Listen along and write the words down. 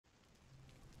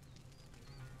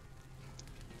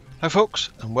Hi folks,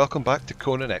 and welcome back to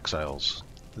Conan Exiles.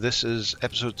 This is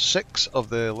episode 6 of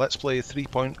the Let's Play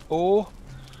 3.0,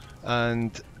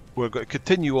 and we're going to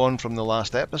continue on from the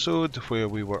last episode where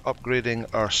we were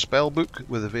upgrading our spell book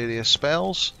with the various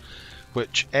spells,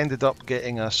 which ended up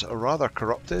getting us rather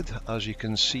corrupted. As you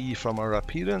can see from our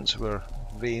appearance, we're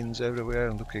veins everywhere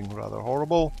and looking rather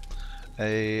horrible,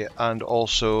 and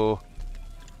also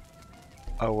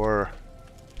our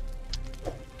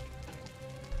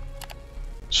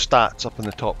stats up in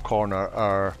the top corner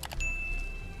are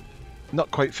not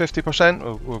quite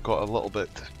 50%. We've got a little bit,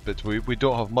 but we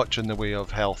don't have much in the way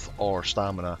of health or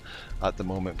stamina at the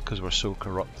moment because we're so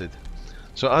corrupted.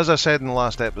 So as I said in the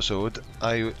last episode,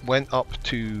 I went up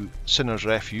to Sinner's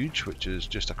Refuge, which is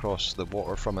just across the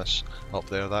water from us up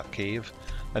there, that cave,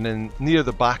 and then near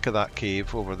the back of that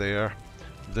cave over there,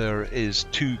 there is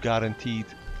 2 guaranteed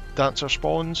dancer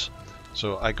spawns.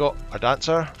 So I got a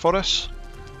dancer for us,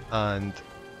 and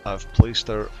I've placed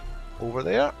her over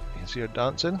there. You can see her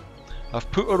dancing.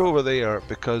 I've put her over there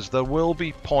because there will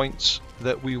be points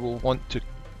that we will want to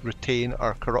retain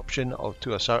our corruption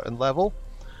to a certain level,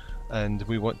 and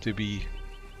we want to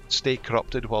stay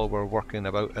corrupted while we're working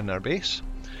about in our base.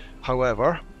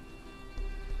 However,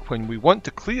 when we want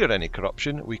to clear any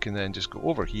corruption, we can then just go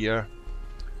over here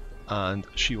and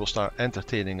she will start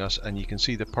entertaining us, and you can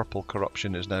see the purple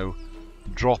corruption is now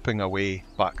dropping away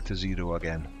back to 0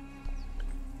 again.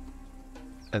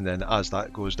 And then as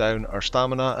that goes down, our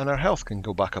stamina and our health can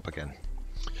go back up again.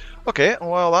 Okay,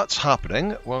 while that's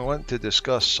happening, we want to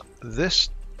discuss this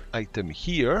item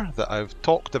here that I've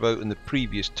talked about in the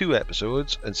previous 2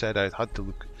 episodes and said I'd had to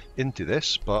look into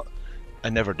this, but I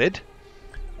never did.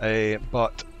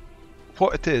 But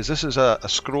what it is, this is a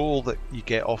scroll that you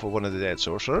get off of one of the dead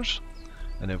sorcerers,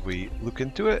 and if we look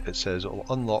into it, it says it will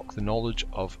unlock the knowledge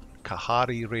of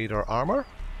Kahari Raider armor,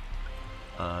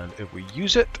 and if we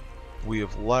use it, we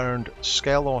have learned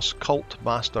Skelos Cult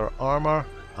Master Armor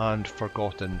and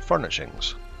Forgotten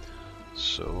Furnishings.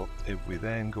 So if we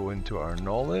then go into our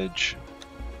knowledge,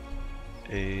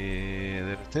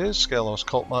 there it is, Skelos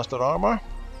Cult Master Armor,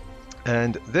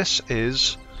 and this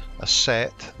is a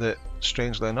set that,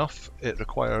 strangely enough, it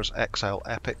requires Exile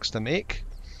Epics to make,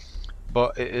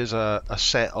 but it is a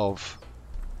set of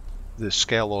the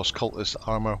Skelos Cultist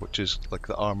Armor, which is like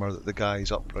the armor that the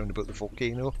guys up round about the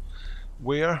volcano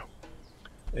wear.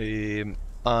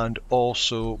 And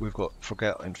also we've got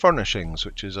Forgotten Furnishings,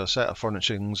 which is a set of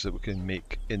furnishings that we can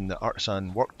make in the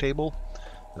artisan work table.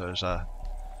 There's a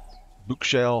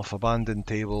bookshelf, abandoned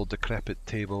table, decrepit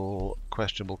table,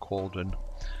 questionable cauldron.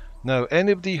 Now,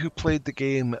 anybody who played the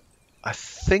game, I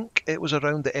think it was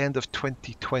around the end of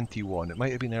 2021, it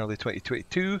might have been early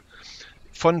 2022,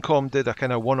 Funcom did a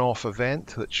kind of one-off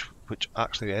event which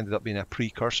actually ended up being a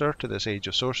precursor to this Age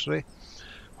of Sorcery,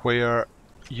 where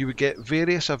you would get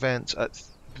various events at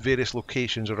various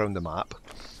locations around the map.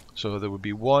 So there would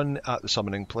be one at the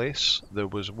summoning place, there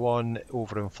was one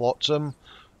over in Flotsam,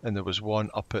 and there was one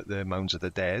up at the Mounds of the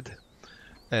Dead.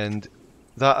 And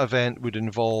that event would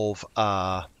involve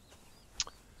a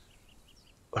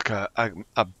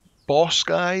boss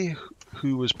guy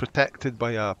who was protected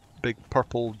by a big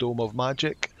purple dome of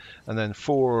magic, and then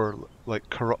 4 like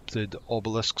corrupted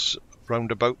obelisks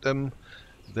round about them,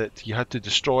 that you had to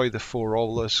destroy the 4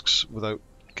 obelisks without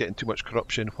getting too much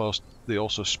corruption, whilst they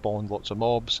also spawned lots of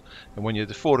mobs. And when you had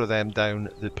the 4 of them down,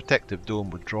 the protective dome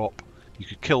would drop, you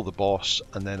could kill the boss,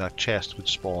 and then a chest would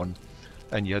spawn,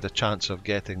 and you had a chance of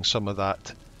getting some of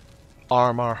that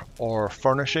armor or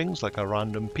furnishings, like a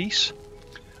random piece.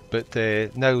 But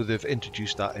now they've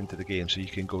introduced that into the game, so you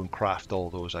can go and craft all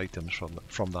those items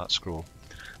from that scroll.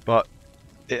 But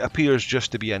it appears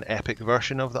just to be an epic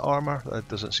version of the armor. It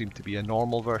doesn't seem to be a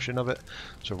normal version of it,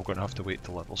 so we're going to have to wait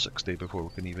till level 60 before we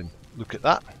can even look at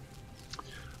that.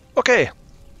 Okay,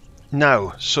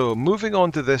 now, so moving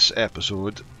on to this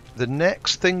episode, the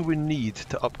next thing we need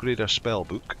to upgrade our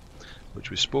spellbook, which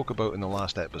we spoke about in the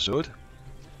last episode,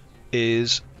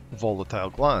 is Volatile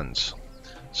Glands.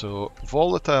 So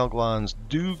Volatile Glands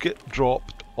do get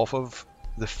dropped off of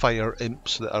the fire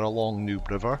imps that are along Noob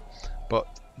River, but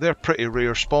they're pretty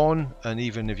rare spawn, and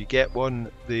even if you get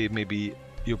one,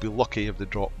 you'll be lucky if they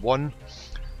drop 1.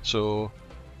 So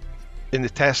in the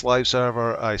test live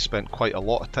server, I spent quite a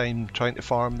lot of time trying to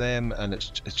farm them, and it's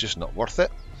just not worth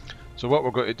it. So what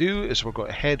we're going to do is we're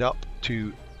going to head up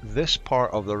to this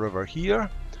part of the river here,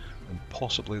 and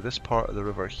possibly this part of the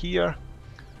river here,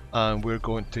 and we're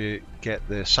going to get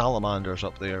the Salamanders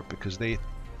up there because they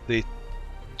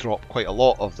drop quite a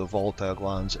lot of the Volatile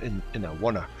Glands in a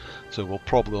oneer. So we'll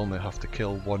probably only have to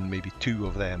kill 1, maybe 2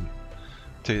 of them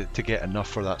to get enough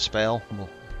for that spell. We'll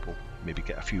maybe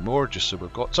get a few more just so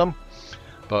we've got some.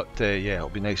 But yeah, it'll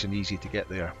be nice and easy to get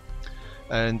there.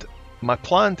 And my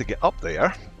plan to get up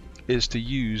there is to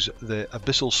use the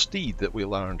Abyssal Steed that we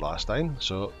learned last time.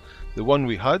 So the one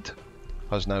we had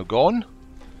has now gone,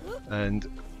 and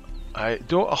I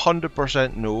don't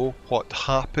 100% know what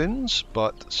happens,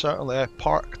 but certainly I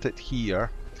parked it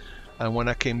here, and when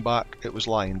I came back it was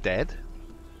lying dead.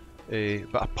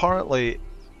 But apparently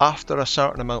after a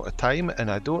certain amount of time, and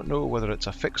I don't know whether it's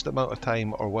a fixed amount of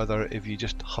time or whether if you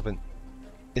just haven't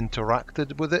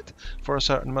interacted with it for a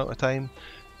certain amount of time,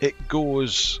 it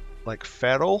goes like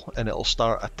feral and it'll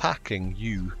start attacking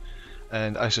you,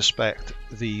 and I suspect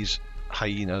these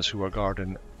hyenas who are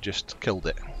guarding just killed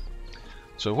it.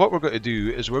 So what we're going to do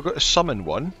is we're going to summon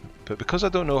one, but because I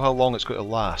don't know how long it's going to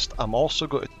last, I'm also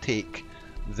going to take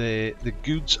the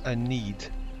goods I need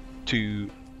to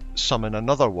summon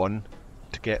another one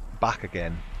to get back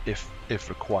again if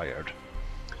required.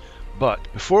 But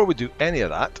before we do any of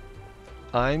that,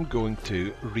 I'm going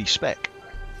to respec.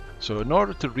 So in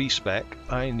order to respec,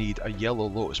 I need a yellow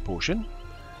lotus potion,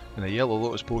 and a yellow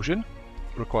lotus potion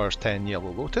requires 10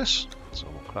 yellow lotus, so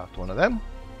we'll craft one of them.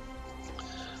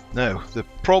 Now, the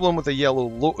problem with the yellow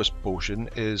lotus potion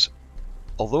is,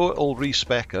 although it'll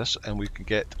respec us and we can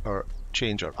get or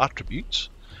change our attributes,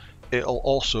 it'll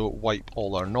also wipe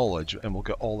all our knowledge and we'll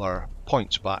get all our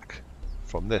points back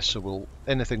from this. So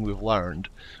anything we've learned,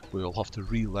 we'll have to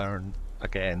relearn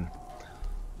again.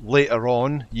 Later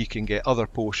on, you can get other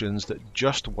potions that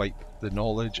just wipe the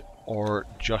knowledge or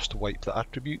just wipe the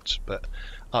attributes, but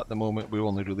at the moment we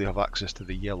only really have access to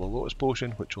the yellow lotus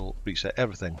potion, which will reset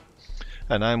everything.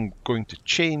 And I'm going to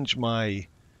change my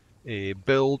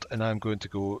build, and I'm going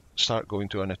to start going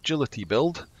to an agility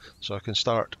build, so I can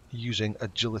start using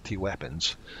agility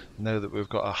weapons. Now that we've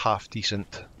got a half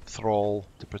decent thrall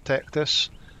to protect us,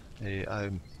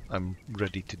 I'm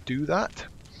ready to do that.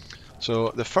 So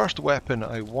the first weapon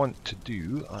I want to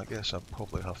do, I guess I'll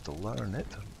probably have to learn it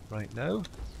right now.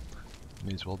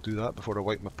 May as well do that before I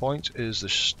wipe my points, is the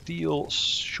steel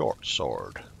short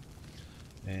sword.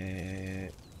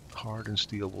 Hardened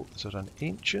steel, is there an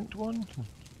ancient one?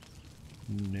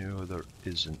 No, there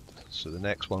isn't. So the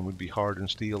next one would be hardened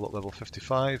steel at level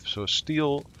 55. So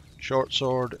steel short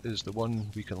sword is the one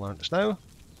we can learn just now.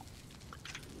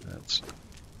 Let's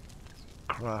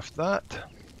craft that.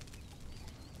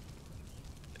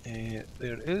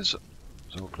 There it is. So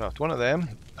we'll craft one of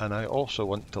them, and I also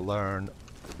want to learn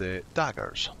the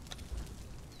daggers.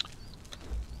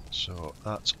 So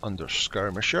that's under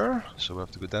skirmisher, so we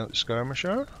have to go down to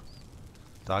skirmisher.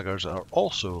 Daggers are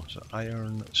also so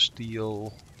iron,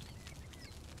 steel.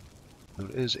 There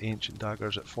is ancient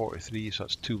daggers at 43, so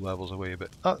that's 2 levels away, but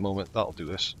at the moment that'll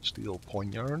do us. Steel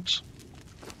poignards.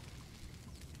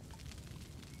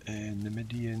 And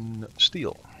Numidian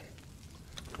steel.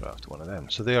 Craft one of them.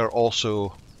 So they are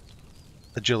also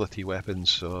agility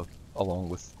weapons, so along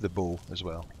with the bow as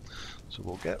well. So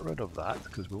we'll get rid of that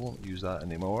because we won't use that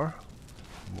anymore.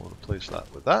 We'll replace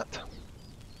that with that.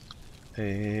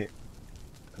 And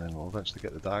then we'll eventually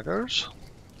get the daggers.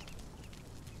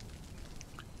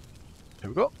 Here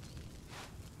we go.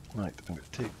 Right, I'm going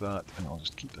to take that and I'll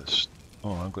just keep this.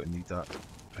 Oh, I'm going to need that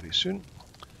very soon.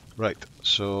 Right,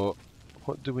 so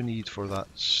what do we need for that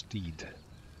steed?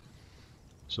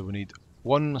 So we need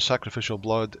 1 sacrificial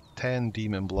blood, 10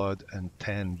 demon blood, and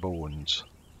 10 bones.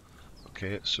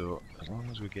 Okay, so as long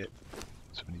as we get,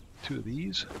 so we need 2 of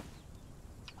these.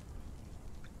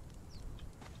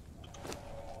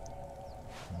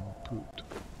 We'll put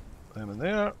them in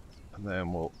there, and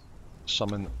then we'll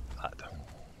summon that.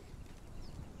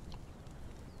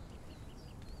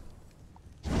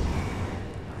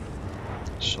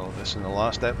 Saw this in the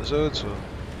last episode, so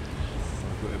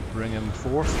we're going to bring him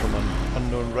forth from an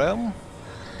unknown realm.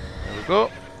 There we go.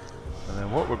 And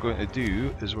then what we're going to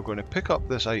do is we're going to pick up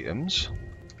this items,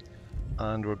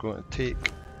 and we're going to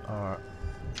take our,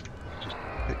 just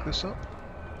pick this up.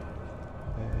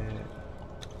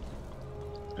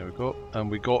 There we go.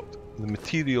 And we got the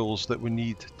materials that we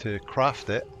need to craft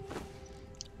it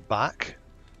back,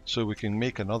 so we can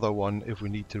make another one if we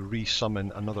need to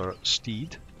resummon another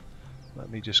steed. Let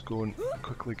me just go and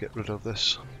quickly get rid of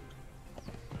this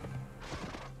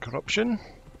corruption.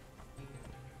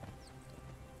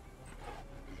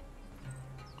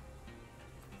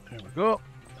 There we go.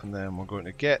 And then we're going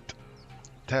to get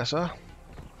Tessa,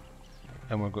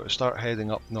 and we're going to start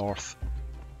heading up north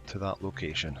to that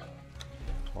location.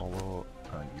 Follow,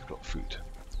 and you've got food.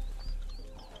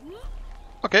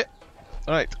 Okay,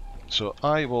 alright, so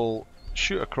I will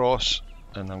shoot across,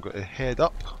 and I'm going to head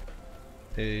up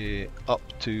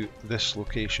to this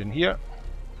location here.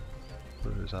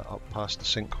 Where is that? Up past the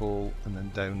sinkhole and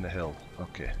then down the hill.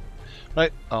 Okay.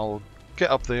 Right, I'll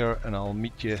get up there and I'll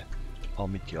meet you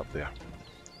up there.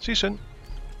 See you soon.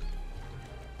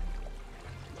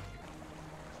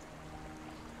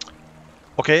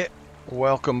 Okay,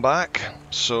 welcome back.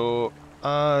 So,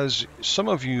 as some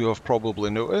of you have probably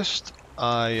noticed,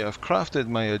 I have crafted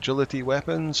my agility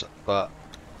weapons, but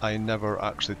I never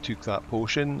actually took that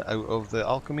potion out of the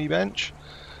alchemy bench.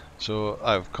 So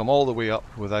I've come all the way up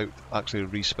without actually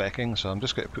respecking, so I'm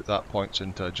just going to put that points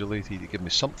into agility to give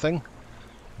me something,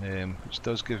 which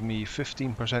does give me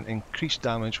 15% increased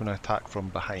damage when I attack from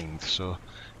behind. So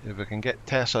if I can get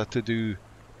Tessa to do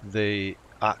the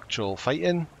actual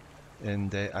fighting,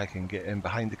 and I can get in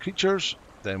behind the creatures,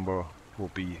 then we'll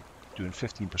be doing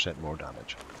 15% more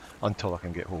damage until I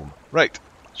can get home. Right,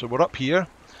 so we're up here.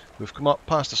 We've come up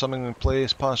past the Summoning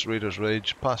Place, past Raider's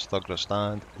Ridge, past Thugra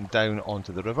Stand, and down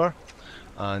onto the river.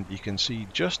 And you can see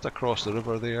just across the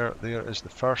river there is the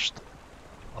first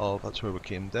of, that's where we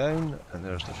came down, and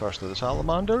there's the first of the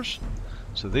Salamanders.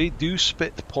 So they do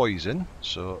spit poison,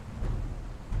 so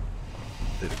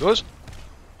there it goes.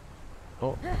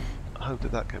 Oh, how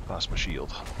did that get past my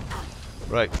shield?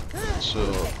 Right,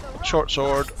 so short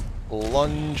sword,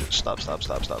 lunge, stab, stab,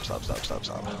 stab, stab, stab, stab, stab,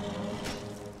 stab.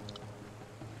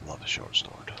 Love a short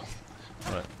sword.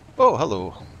 Right. Oh,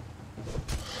 hello.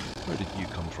 Where did you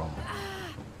come from?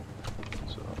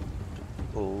 So,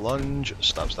 lunge,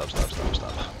 stab, stab, stab, stab,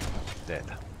 stab. Dead.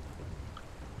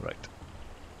 Right.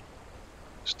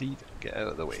 Steed, get out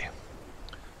of the way.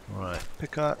 Right,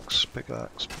 pickaxe,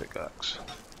 pickaxe, pickaxe.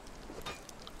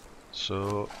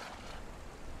 So,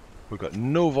 we've got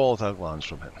no Volatile Glands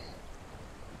from him.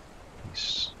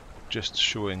 He's just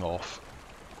showing off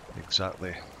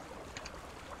exactly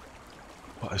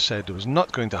what I said was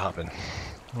not going to happen.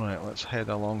 Right, let's head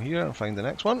along here and find the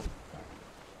next one.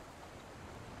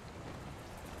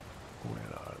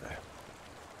 Where are they?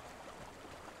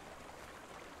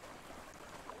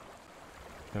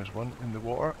 There's one in the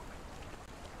water.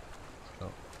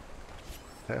 So,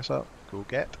 Tessa, go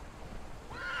get.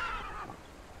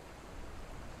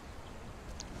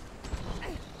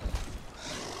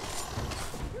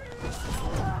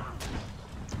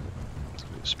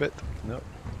 Spit. No.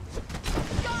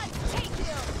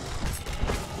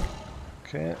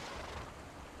 Okay.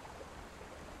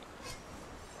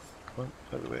 Come on,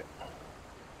 out of the way.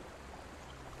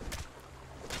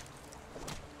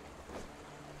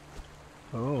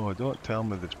 Oh, don't tell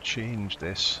me they've changed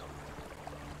this.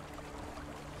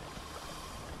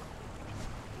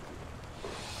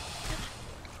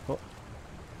 Oh.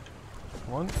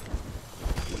 One.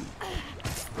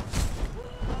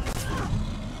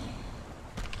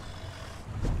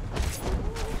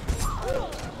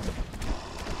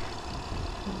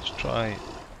 Try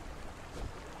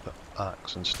the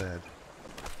axe instead.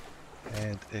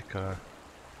 Head, Icar,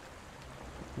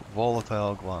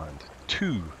 Volatile Gland.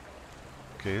 2.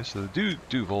 Okay, so they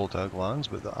do Volatile Glands,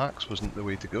 but the axe wasn't the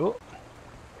way to go.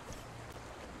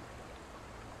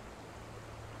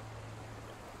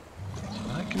 So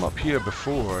when I came up here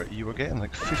before, you were getting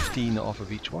like 15 off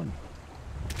of each one.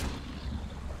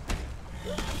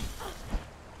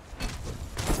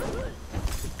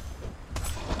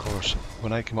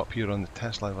 When I came up here on the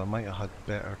test live, I might have had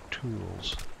better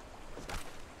tools.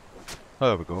 Oh,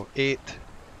 there we go. 8,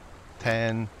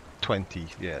 10, 20.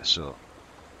 Yeah, so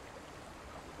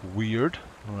weird.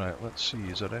 Right, let's see.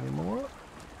 Is there any more?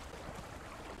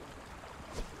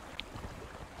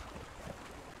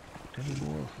 Any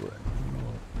more?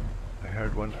 I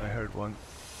heard one. I heard one.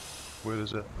 Where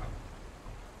is it?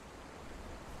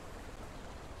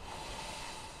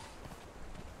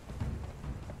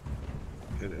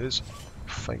 It is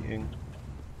fighting.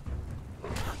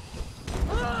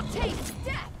 Taste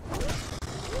death.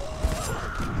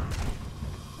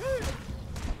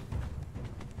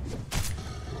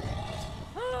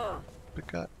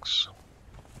 Pickaxe.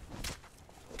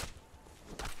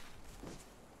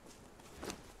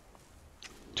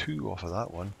 Two off of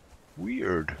that one.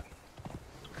 Weird.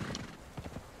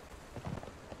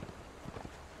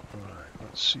 Alright,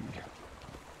 let's see.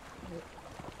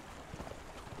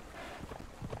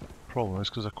 Problem is,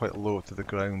 because they're quite low to the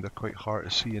ground, they're quite hard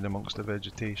to see in amongst the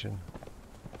vegetation.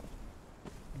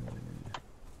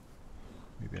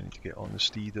 Maybe I need to get on the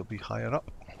steed, they'll be higher up.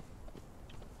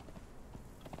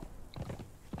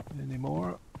 Any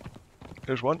more?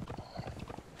 There's one.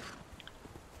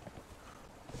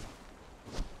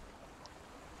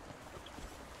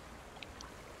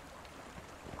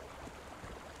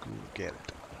 Go get it.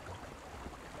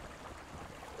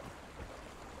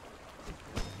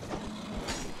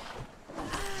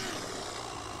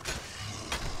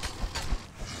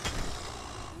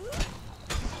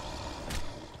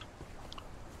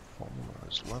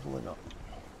 It's leveling up.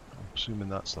 I'm assuming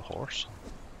that's the horse.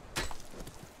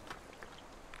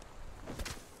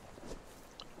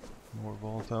 More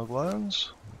volatile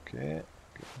glands. Okay, get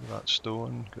rid of that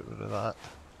stone, get rid of that.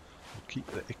 We'll keep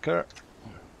the ichor.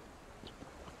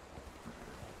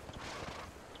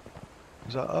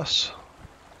 Is that us?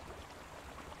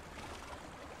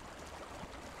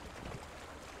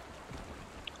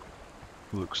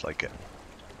 Looks like it.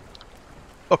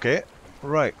 Okay,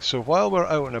 right, so while we're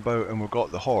out and about and we've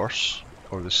got the horse,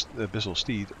 or the Abyssal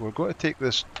Steed, we're going to take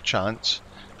this chance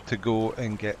to go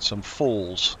and get some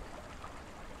foals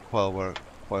while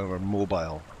we're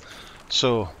mobile.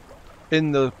 So,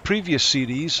 in the previous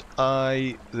series,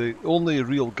 the only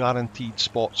real guaranteed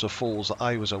spots of foals that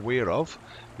I was aware of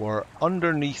were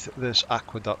underneath this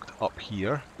aqueduct up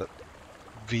here, that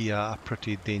via a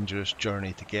pretty dangerous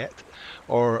journey to get,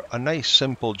 or a nice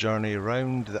simple journey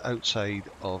around the outside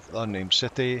of the unnamed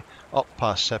city, up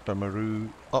past Seppermaru,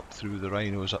 up through the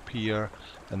rhinos up here,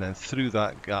 and then through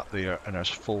that gap there, and there's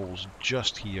foals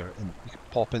just here, and you can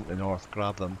pop into the north,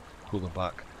 grab them, pull them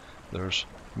back. There's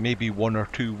maybe 1 or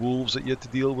 2 wolves that you had to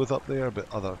deal with up there,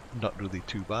 but not really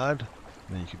too bad,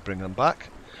 and then you could bring them back.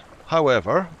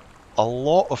 However, a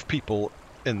lot of people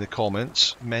in the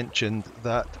comments mentioned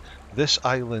that this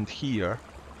island here,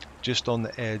 just on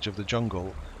the edge of the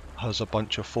jungle, has a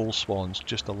bunch of foal spawns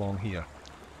just along here,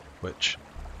 which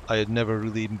I had never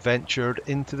really ventured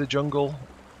into the jungle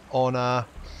on a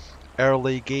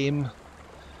early game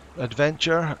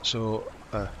adventure, so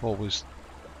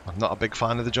I'm not a big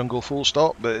fan of the jungle full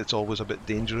stop, but it's always a bit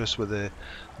dangerous with the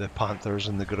panthers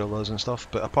and the gorillas and stuff.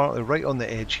 But apparently right on the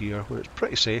edge here, where it's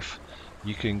pretty safe,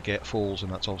 you can get foals,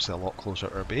 and that's obviously a lot closer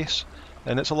to our base,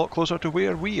 and it's a lot closer to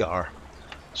where we are.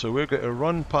 So we're going to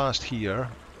run past here.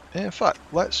 In fact,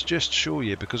 let's just show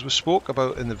you, because we spoke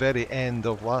about in the very end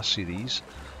of last series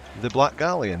the Black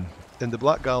Galleon, and the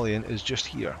Black Galleon is just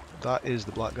here. That is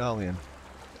the Black Galleon,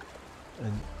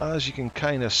 and as you can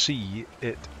kind of see,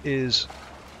 it is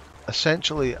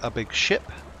essentially a big ship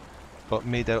but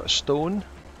made out of stone,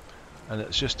 and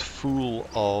it's just full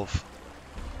of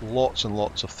lots and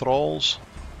lots of thralls.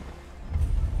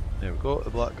 There we go, the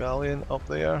Black Galleon up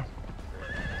there,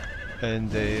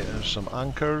 and there's some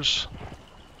anchors,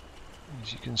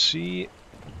 as you can see.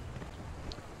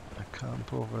 A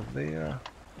camp over there,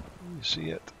 you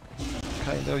see it,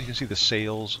 kind of, you can see the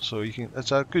sails, so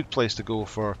it's a good place to go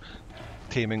for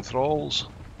taming thralls.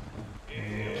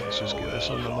 Let's just get this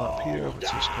on the map here.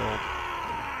 What's this called?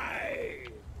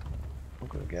 I'm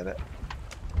going to get it.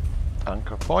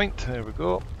 Anchor point. There we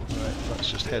go. Right, let's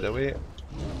just head away.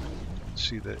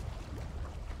 See the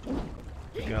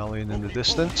galleon in the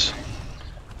distance.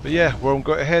 But yeah, we're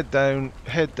going to head down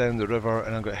the river,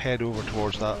 and I'm going to head over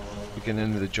towards that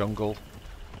beginning of the jungle,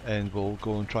 and we'll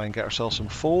go and try and get ourselves some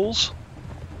foals.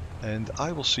 And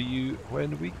I will see you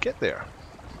when we get there.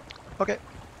 Okay.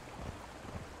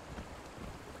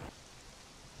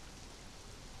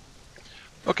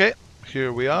 Okay,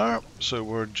 here we are. So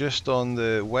we're just on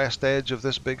the west edge of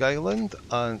this big island,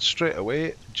 and straight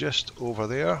away, just over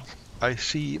there, I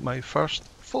see my first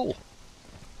foal.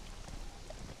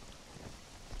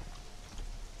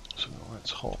 So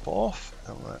let's hop off,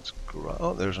 and let's grab...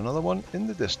 Oh, there's another one in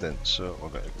the distance. So we're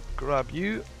going to grab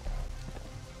you,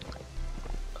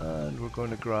 and we're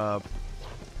going to grab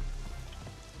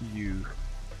you.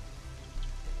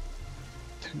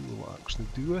 2 will actually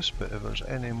do us, but if there's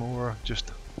any more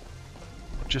just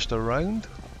around,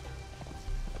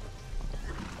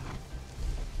 we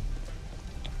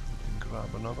can grab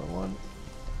another one.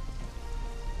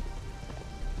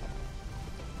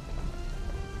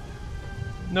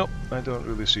 Nope, I don't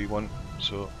really see one,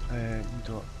 so you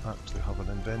don't actually have an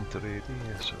inventory, do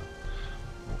you? So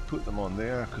we'll put them on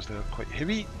there because they're quite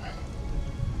heavy.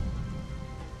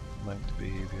 Mount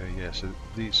behaviour, yeah, so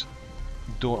these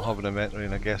don't have an inventory,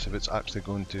 and I guess if it's actually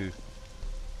going to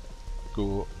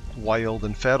go wild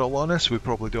and feral on us, we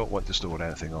probably don't want to store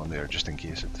anything on there just in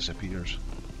case it disappears.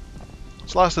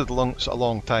 It's lasted a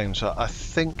long time, so I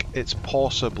think it's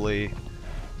possibly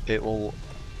it will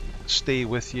stay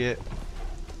with you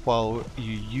while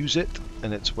you use it,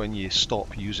 and it's when you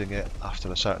stop using it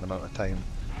after a certain amount of time,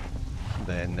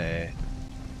 then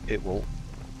it will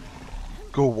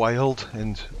go wild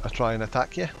and try and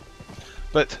attack you.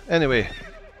 But anyway,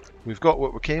 we've got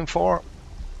what we came for,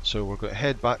 so we're going to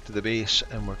head back to the base,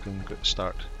 and we're going to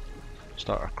start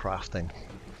our crafting.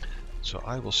 So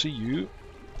I will see you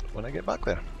when I get back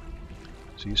there.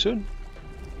 See you soon.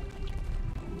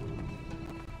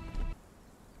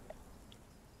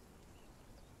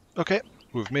 Okay,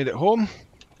 we've made it home,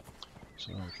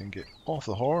 so we can get off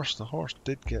the horse. The horse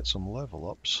did get some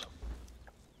level ups.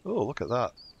 Oh, look at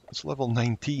that. It's level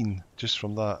 19 just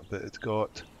from that, but it's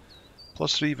got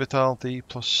 +3 vitality,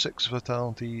 +6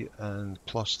 vitality, and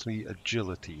 +3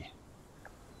 agility.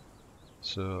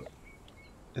 So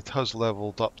it has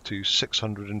leveled up to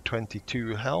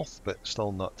 622 health, but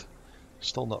still not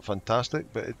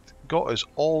fantastic. But it got us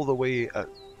all the way up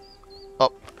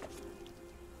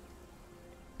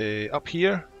up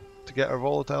here to get our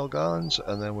Volatile Glands,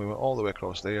 and then we went all the way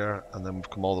across there, and then we've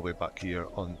come all the way back here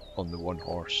on the one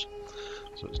horse.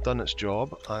 So it's done its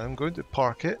job. I'm going to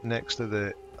park it next to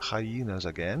the hyenas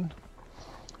again.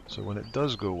 So when it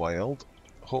does go wild,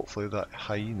 hopefully that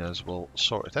hyenas will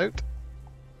sort it out.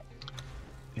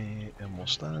 And we'll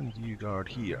stand you guard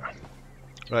here.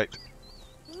 Right,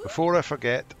 before I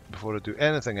forget, before I do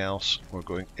anything else, we're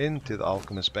going into the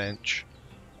alchemist bench,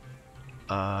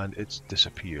 and it's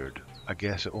disappeared. I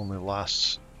guess it only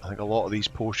lasts, I think a lot of these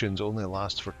potions only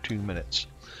last for 2 minutes.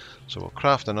 So we'll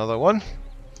craft another one,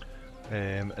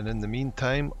 and in the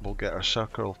meantime we'll get our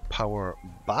circle of power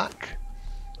back.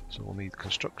 So we'll need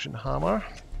construction hammer.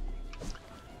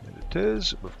 There it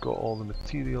is. We've got all the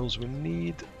materials we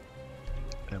need,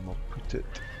 and we'll put it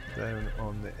down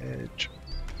on the edge.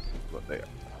 Right there.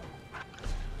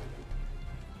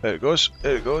 There it goes.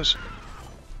 There it goes.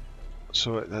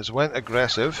 So it has went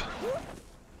aggressive.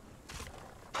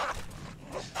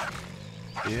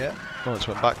 Yeah. Oh, it's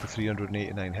went back to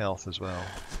 389 health as well.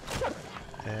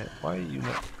 Why are you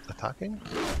not attacking?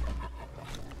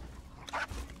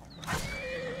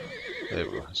 There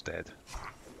we go. It's dead.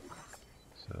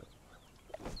 So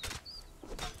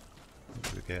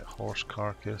we get horse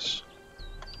carcass.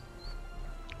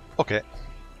 Okay.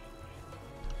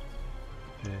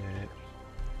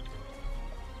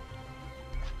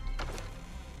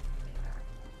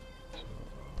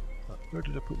 Where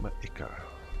did I put my Icar?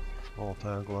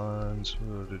 Volatile Glands.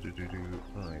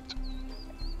 Right.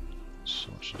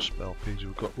 Source of spell page.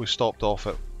 We stopped off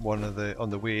at one of the on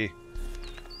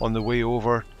the way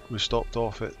over. We stopped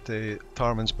off at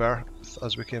Tarman's Berth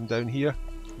as we came down here,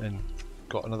 and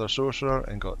got another sorcerer,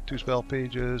 and got 2 spell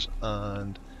pages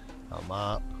and a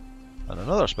map and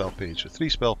another spell page. So 3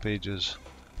 spell pages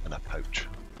and a pouch.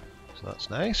 So that's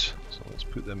nice. So let's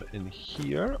put them in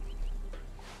here.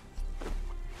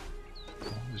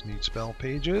 Always need spell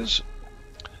pages.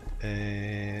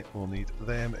 We'll need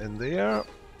them in there,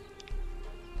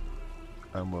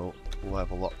 and we'll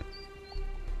level up.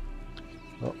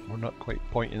 Oh, we're not quite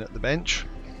pointing at the bench.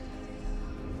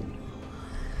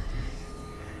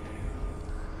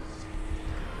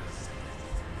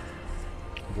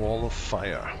 Wall of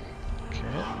fire.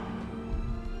 Okay.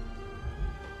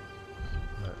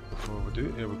 Right, before we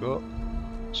do, here we go.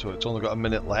 So it's only got a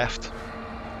minute left.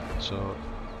 So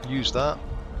use that.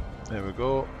 There we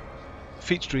go.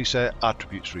 Feats reset,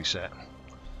 attributes reset.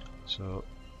 So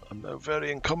I'm now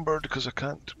very encumbered because I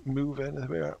can't move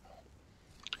anywhere.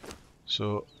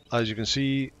 So as you can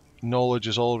see, knowledge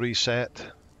is all reset.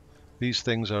 These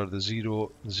things are the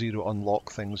zero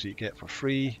unlock things that you get for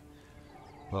free.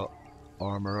 But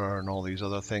armorer and all these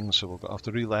other things, so we'll have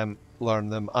to relearn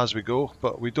them as we go.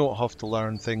 But we don't have to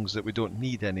learn things that we don't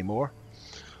need anymore.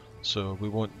 So we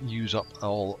won't use up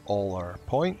all our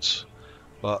points.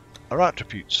 But our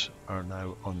attributes are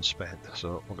now unspent,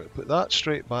 so we're going to put that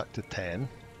straight back to 10.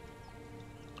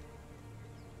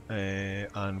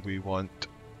 And we want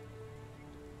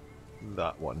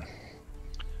that one.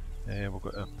 We're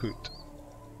going to put,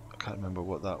 I can't remember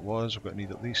what that was, we're going to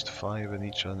need at least 5 in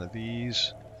each one of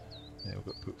these. We're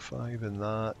going to put 5 in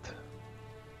that,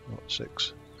 not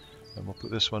 6. And we'll put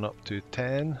this one up to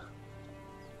 10.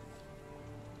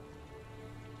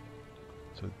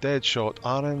 So dead shot,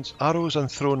 arrows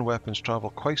and thrown weapons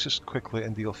travel twice as quickly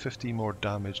and deal 50 more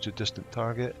damage to distant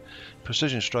target.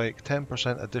 Precision strike,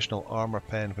 10% additional armor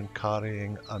pen when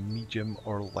carrying a medium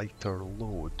or lighter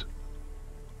load.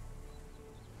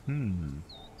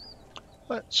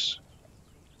 Let's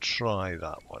try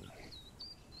that one.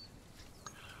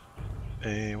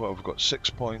 Well, we've got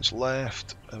 6 points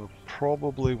left.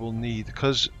 Probably will need,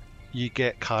 because you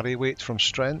get carry weight from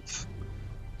strength.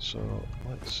 So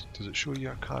does it show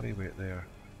your carry weight there?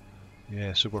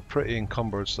 Yeah, so we're pretty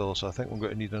encumbered still, so I think we're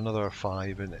going to need another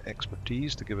 5 in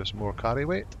expertise to give us more carry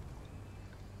weight.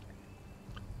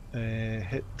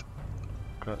 Hit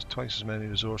grants twice as many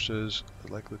resources,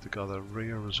 likely to gather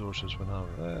rare resources when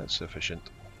that's sufficient.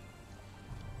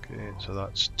 Okay, so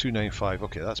that's 295,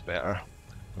 okay, that's better.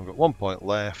 We've got 1 point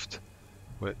left,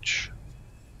 which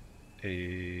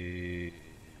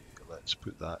let's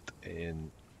put that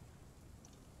in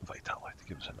vitality to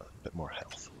give us a bit more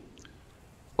health.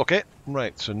 Okay,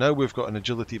 right, so now we've got an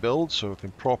agility build, so we can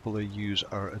properly use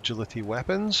our agility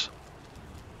weapons.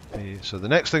 So the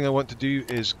next thing I want to do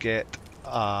is get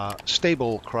a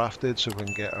stable crafted so we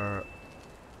can get our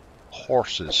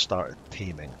horses started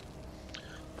taming.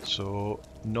 So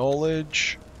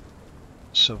knowledge,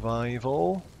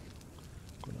 survival.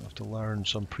 Going to have to learn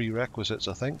some prerequisites,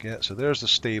 I think. Yeah, so there's the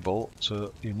stable.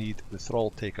 So you need the thrall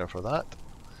taker for that.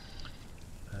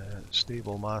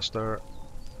 Stable master.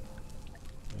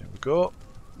 There we go.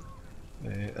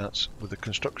 That's with the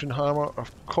construction hammer,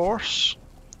 of course.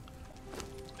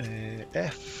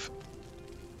 F.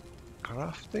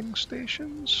 Crafting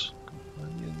stations.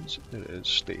 Companions. There it is.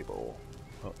 Stable.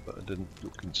 Oh, but I didn't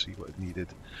look and see what it needed.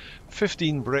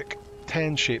 15 brick,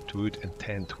 10 shaped wood, and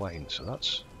 10 twine. So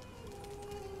that's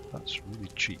really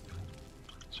cheap.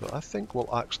 So I think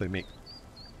we'll actually make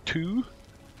 2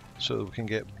 so that we can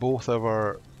get both of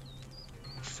our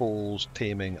foals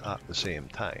taming at the same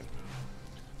time.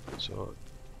 So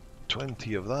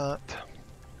 20 of that.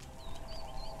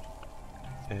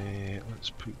 Let's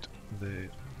put the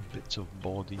bits of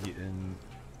body in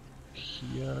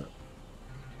here.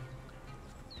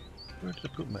 Where did I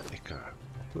put my ichor?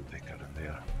 I'll put the ichor in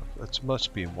there. That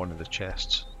must be in one of the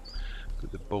chests.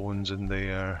 Put the bones in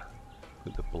there.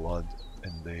 Put the blood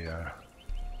in there.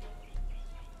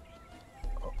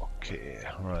 Okay,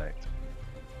 right.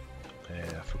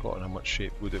 I've forgotten how much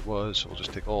shaped wood it was, so we'll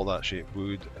just take all that shaped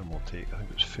wood and we'll take, I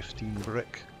think it was 15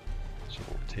 brick, so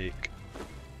we'll take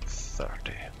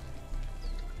 30.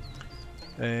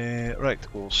 Right,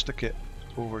 we'll stick it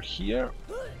over here.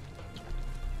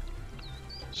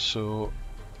 So,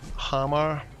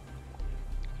 hammer.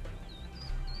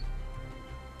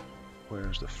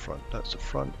 Where's the front? That's the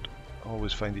front. I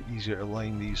always find it easier to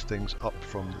line these things up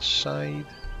from the side.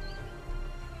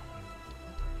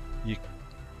 You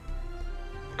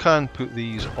can put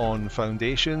these on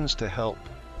foundations to help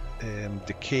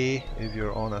decay if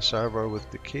you're on a server with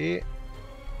decay.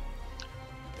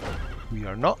 We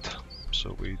are not,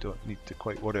 so we don't need to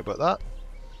quite worry about that.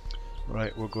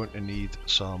 Right, we're going to need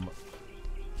some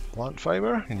plant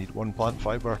fibre. You need 1 plant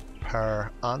fibre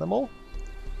per animal.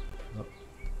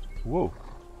 Whoa.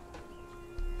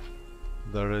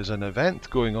 There is an event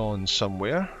going on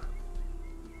somewhere.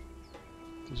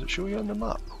 Does it show you on the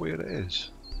map where it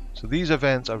is? So these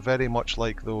events are very much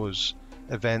like those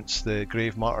events, the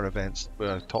Grave Matter events that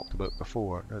I talked about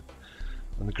before.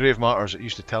 On the Grave Matters it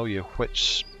used to tell you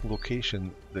which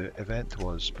location the event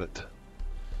was, but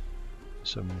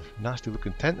some nasty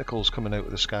looking tentacles coming out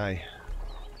of the sky.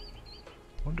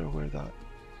 Wonder where that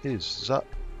is.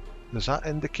 Does that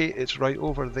indicate it's right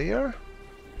over there?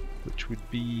 Which would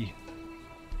be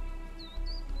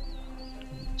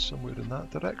somewhere in that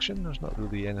direction. There's not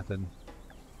really anything.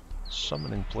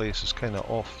 Summoning place is kind of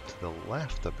off to the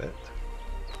left a bit.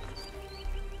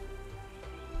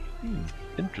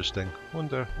 Interesting. I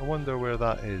wonder where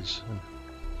that is, and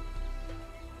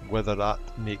whether that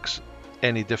makes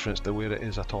any difference to where it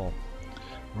is at all.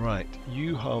 Right,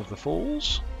 you have the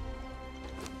foals.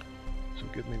 So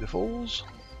give me the foals.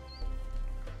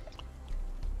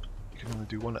 You can only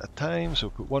do one at a time, so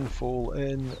put 1 foal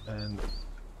in and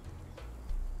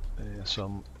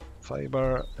some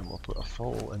fibre, and we'll put a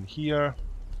foal in here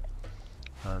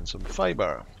and some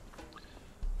fibre.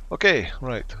 Okay,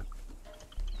 right.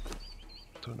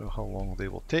 Don't know how long they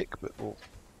will take, but we'll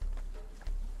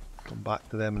come back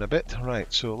to them in a bit.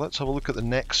 Right, so let's have a look at the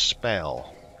next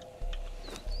spell.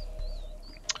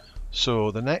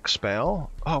 So the next spell,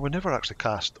 we never actually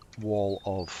cast Wall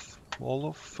of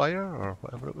Fire or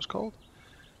whatever it was called.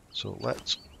 So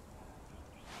let's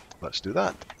do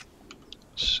that.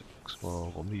 6.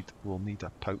 Well, we'll need a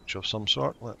pouch of some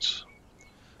sort. Let's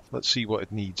see what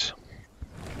it needs.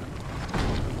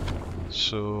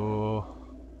 So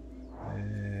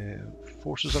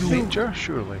forces of nature,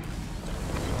 surely.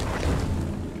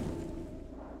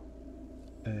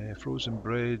 Frozen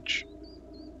bridge.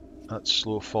 That's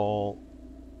slow fall.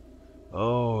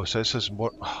 Oh, so this is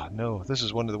more. Oh, no, this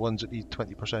is one of the ones that need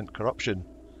 20% corruption.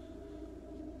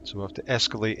 So we have to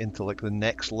escalate into like the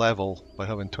next level by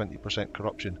having 20%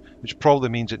 corruption, which probably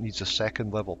means it needs a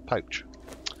 2nd level pouch.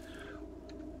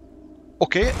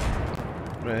 Okay,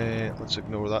 let's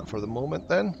ignore that for the moment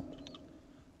then.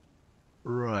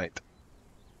 Right,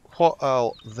 what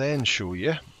I'll then show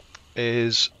you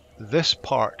is this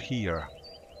part here.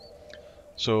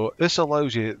 So this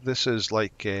allows you, this is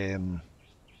like the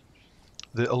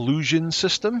illusion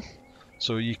system.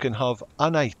 So you can have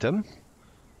an item,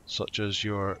 such as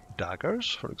your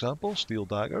daggers, for example, steel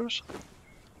daggers,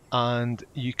 and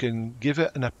you can give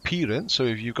it an appearance. So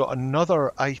if you've got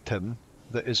another item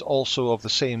that is also of the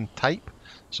same type,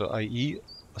 so i.e.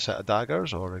 a set of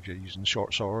daggers, or if you're using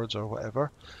short swords or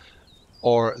whatever,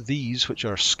 or these, which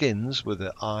are skins with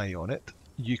the eye on it,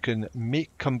 you can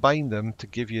combine them to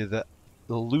give you the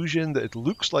illusion that it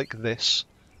looks like this,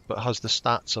 but has the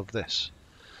stats of this.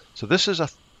 So this is a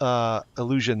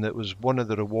illusion that was one of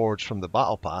the rewards from the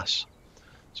battle pass.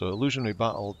 So illusionary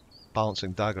battle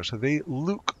balancing daggers. So they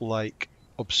look like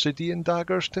obsidian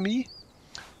daggers to me.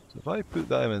 So if I put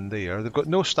them in there, they've got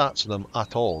no stats on them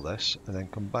at all, this, and then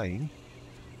combine,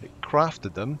 it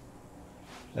crafted them,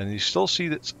 and you still see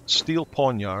that it's steel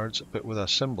poniards, but with a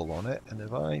symbol on it. And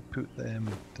if I put them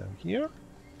down here,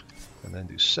 and then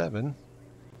do 7,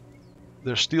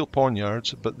 they're steel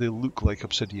poniards, but they look like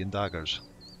obsidian daggers.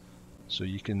 So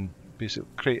you can basically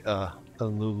create an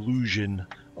illusion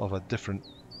of a different.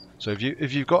 So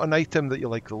if you've got an item that you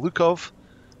like the look of,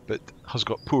 but has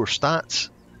got poor stats,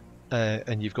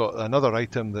 and you've got another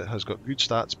item that has got good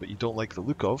stats, but you don't like the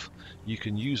look of, you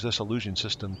can use this illusion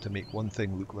system to make one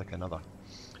thing look like another.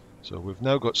 So we've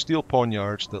now got steel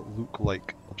poniards that look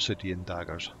like obsidian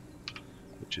daggers,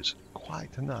 which is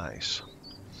quite nice.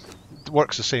 It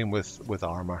works the same with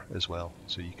armor as well.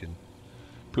 So you can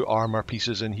put armor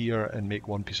pieces in here and make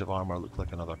one piece of armor look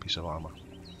like another piece of armor.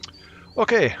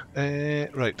 Okay,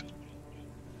 right.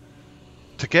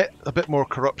 To get a bit more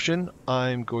corruption,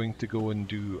 I'm going to go and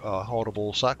do a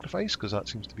horrible sacrifice, because that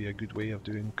seems to be a good way of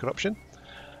doing corruption.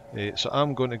 So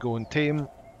I'm going to go and tame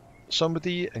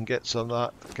somebody and get some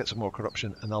more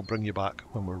corruption, and I'll bring you back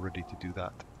when we're ready to do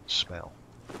that spell.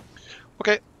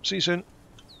 Okay, see you soon.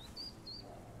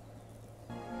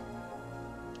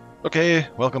 Okay,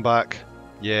 welcome back.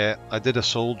 Yeah, I did a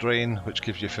soul drain, which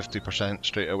gives you 50%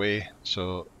 straight away,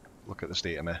 so look at the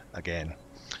state of me again.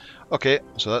 Okay,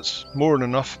 so that's more than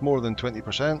enough, more than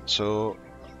 20%, so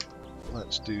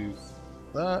let's do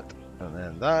that, and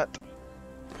then that.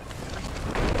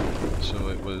 So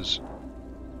it was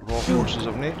raw forces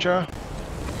of nature.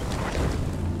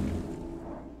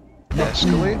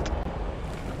 Escalate.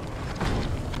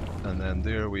 And then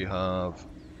there we have...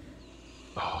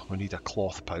 Oh, we need a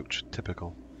cloth pouch,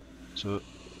 typical. So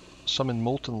summon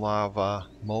molten lava,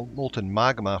 molten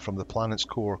magma from the planet's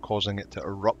core, causing it to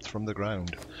erupt from the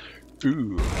ground.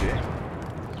 Ooh, okay.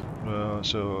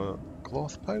 So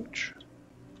cloth pouch.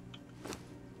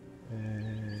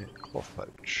 Cloth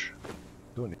pouch.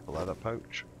 Don't need the leather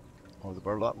pouch or the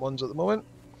burlap ones at the moment.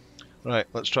 Right,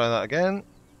 let's try that again.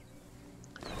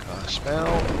 Cast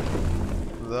spell.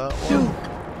 That one.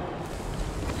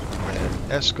 And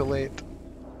then escalate.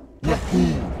 And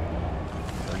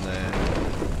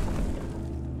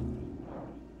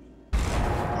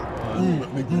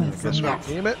then I guess we'll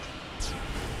aim it.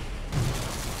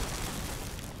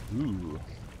 Ooh.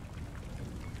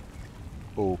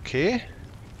 Okay.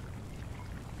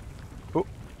 Oh,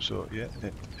 so yeah,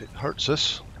 it hurts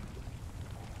us.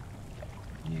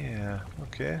 Yeah,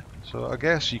 okay. So I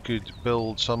guess you could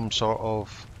build some sort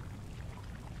of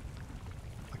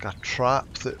like a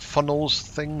trap that funnels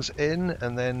things in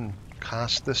and then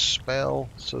cast this spell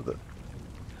so that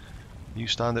you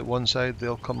stand at one side,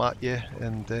 they'll come at you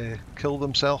and kill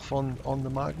themselves on the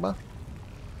magma.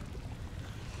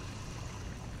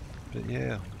 But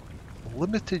yeah,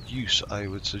 limited use, I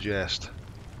would suggest.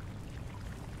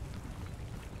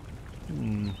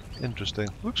 Interesting.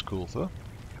 Looks cool though.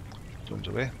 Turns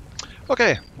away.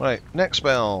 Okay, right, next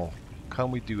spell.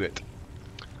 Can we do it?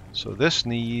 So this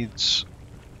needs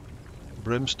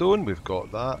brimstone, we've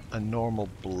got that, and normal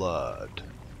blood.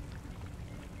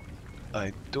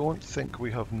 I don't think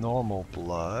we have normal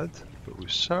blood, but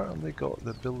we've certainly got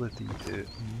the ability to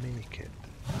make it.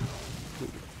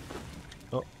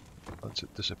 Oh, that's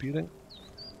it disappearing.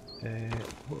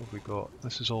 What have we got?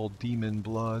 This is all demon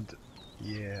blood.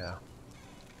 Yeah.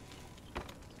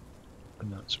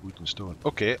 And that's wood and stone.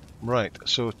 Okay, right.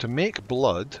 So to make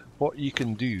blood, what you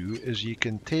can do is you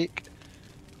can take...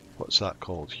 What's that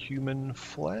called? Human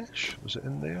flesh? Was it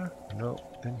in there? No.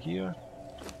 In here?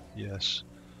 Yes.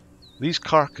 These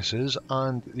carcasses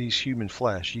and these human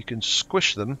flesh, you can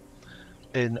squish them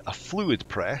in a fluid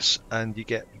press and you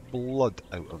get blood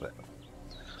out of it.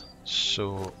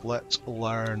 So let's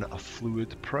learn a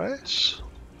fluid press,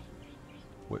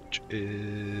 which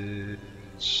is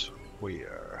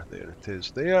where? There it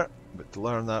is there. But to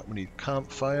learn that we need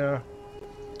campfire,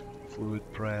 fluid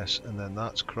press, and then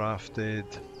that's crafted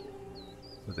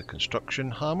with a construction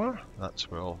hammer.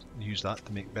 That's where I'll use that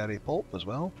to make berry pulp as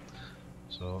well.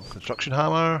 So construction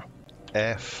hammer,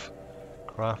 F,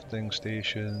 crafting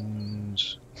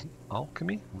stations,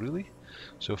 alchemy, really?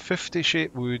 So 50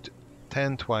 shape wood,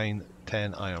 10 twine,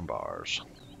 10 iron bars.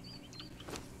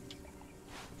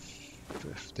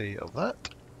 50 of that.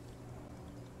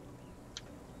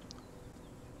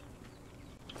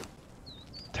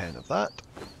 10 of that.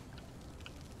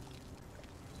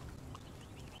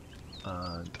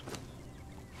 and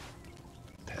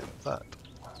 10 of that.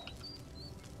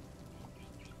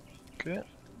 Okay,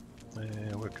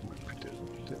 where can we put it? We'll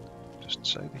put it just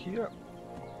inside here.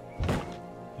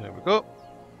 There we go.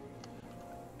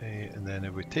 And then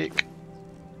if we take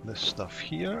this stuff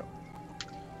here,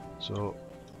 so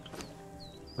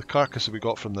the carcass that we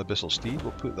got from the Abyssal Steed,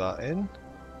 we'll put that in.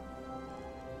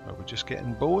 Are we just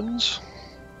getting bones?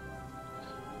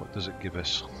 What does it give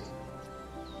us?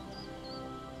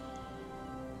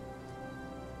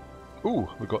 Ooh,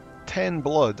 we got 10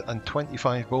 blood and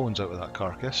 25 bones out of that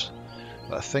carcass.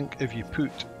 But I think if you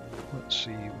put, let's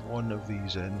see, one of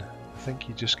these in, I think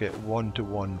you just get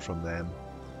 1-to-1 from them.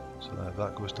 So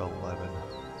that goes to 11.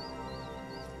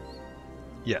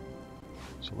 Yeah.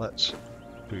 So let's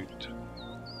put.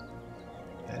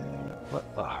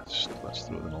 Let's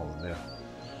throw them all in there.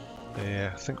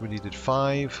 I think we needed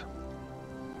 5.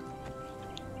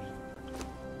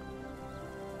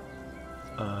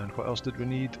 And what else did we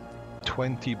need?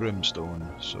 20 brimstone.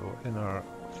 So in our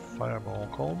fireball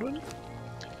cauldron,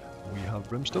 we have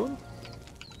brimstone.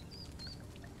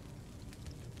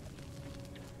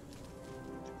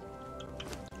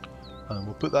 And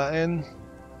we'll put that in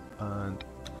and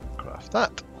craft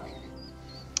that.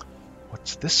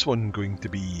 What's this one going to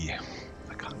be?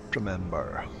 I can't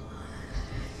remember.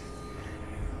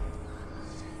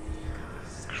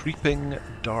 Creeping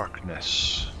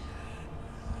darkness.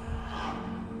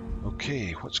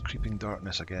 Okay, what's creeping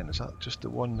darkness again? Is that just the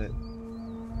one that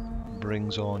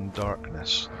brings on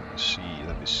darkness?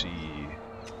 Let me see.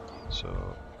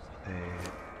 So,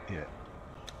 yeah.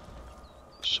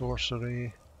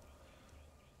 Sorcery.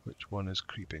 Which one is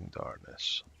creeping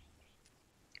darkness?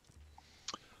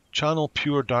 Channel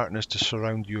pure darkness to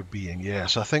surround your being.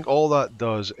 Yes, I think all that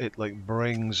does, it like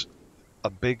brings a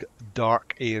big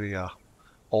dark area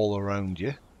all around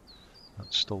you.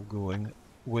 That's still going.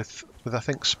 With I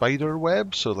think spider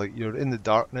web, so like you're in the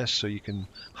darkness so you can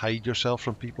hide yourself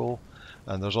from people,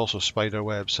 and there's also spider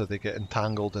web so they get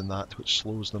entangled in that, which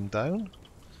slows them down.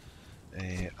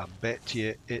 I bet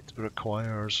you it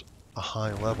requires a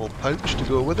high level pouch to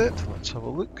go with it. Let's have a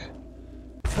look.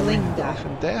 Life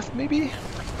and death maybe?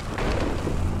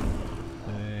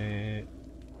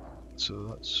 So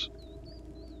that's,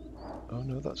 oh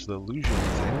no, that's the illusion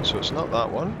thing, so it's not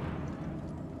that one.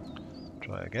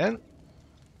 Try again.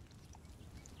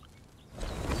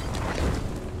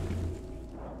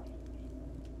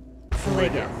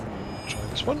 Try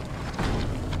this one.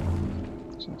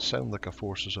 Doesn't sound like a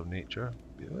forces of nature.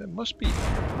 It must be.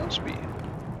 It must be.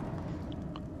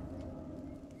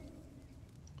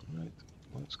 Right,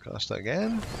 let's cast that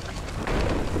again.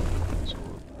 So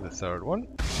the third one.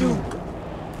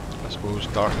 I suppose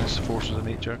darkness, forces of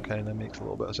nature kind of makes a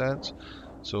little bit of sense.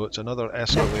 So it's another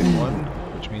escalate one,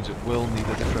 which means it will need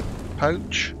a different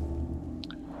pouch.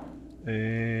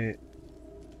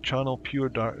 Channel pure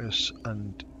darkness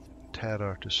and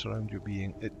terror to surround your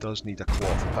being. It does need a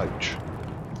cloth pouch.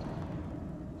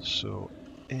 So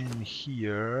in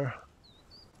here,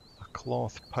 a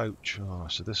cloth pouch. Oh,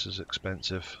 so this is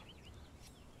expensive.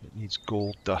 It needs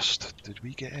gold dust. Did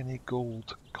we get any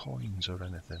gold coins or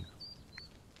anything?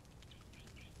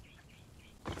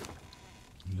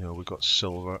 No, we got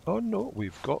silver. Oh no,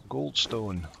 we've got gold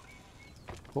stone.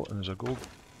 Oh, and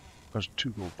there's 2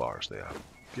 gold bars there.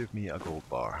 Give me a gold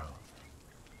bar.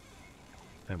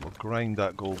 And we'll grind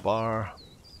that gold bar.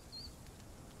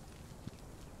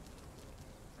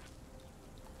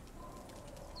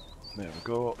 There we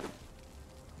go.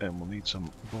 And we'll need some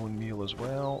bone meal as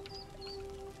well.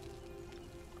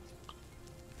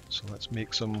 So let's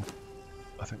make some,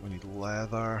 I think we need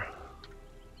leather.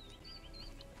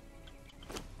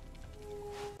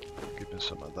 Give me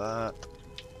some of that.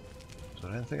 Is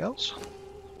there anything else?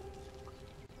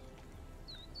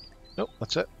 Nope,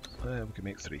 that's it. We can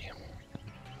make 3.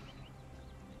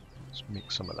 Let's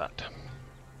make some of that.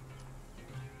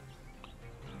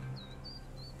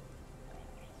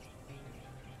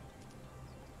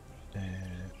 Is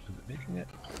it making it?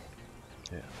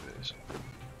 Yeah, it is.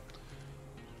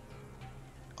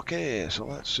 Okay, so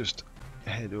let's just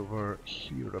head over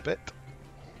here a bit.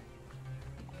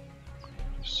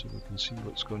 Just so we can see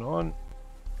what's going on.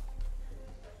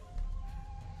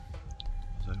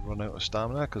 As I run out of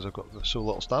stamina because I've got so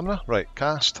little stamina. Right,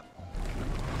 cast.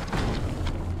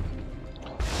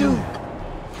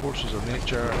 Forces of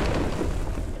nature.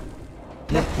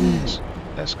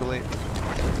 Escalate.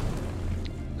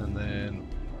 And then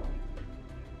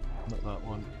not that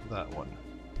one, that one.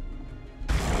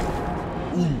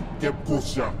 There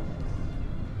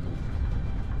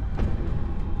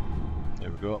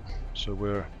we go. So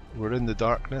we're in the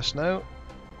darkness now.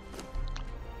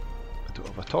 I don't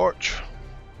have a torch.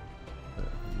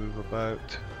 Move about.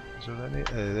 Is there any?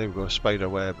 There we go, spider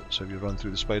web. So if you run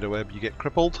through the spider web, you get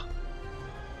crippled,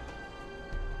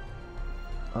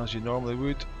 as you normally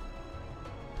would.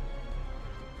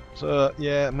 So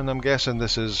yeah, I mean, I'm guessing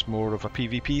this is more of a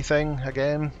PvP thing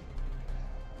again.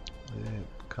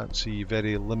 Can't see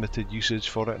very limited usage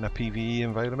for it in a PvE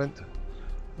environment.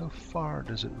 How far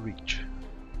does it reach?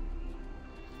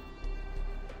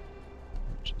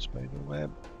 There's the spider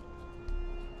web.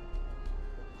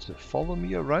 Does it follow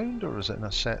me around, or is it in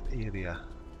a set area?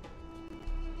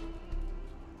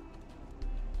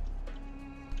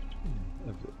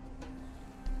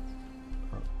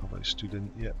 Have I stood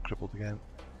in? Yep, crippled again.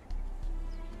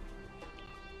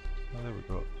 Oh, there we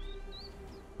go.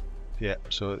 Yeah,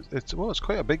 so it's well, it's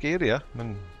quite a big area. I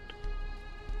mean,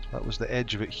 that was the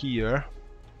edge of it here,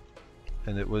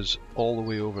 and it was all the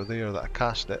way over there that I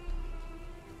cast it.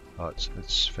 Oh,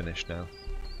 it's finished now.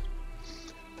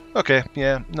 Okay,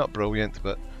 yeah, not brilliant,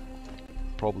 but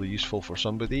probably useful for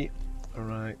somebody.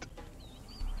 Alright.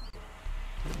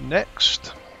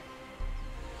 Next.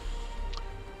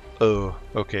 Oh,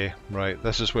 okay, right,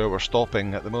 this is where we're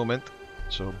stopping at the moment.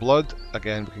 So blood,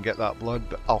 again we can get that blood,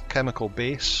 but alchemical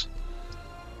base,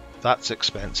 that's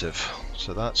expensive.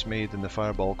 So that's made in the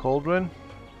Fireball Cauldron.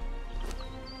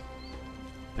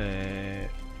 And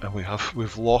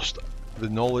we've lost the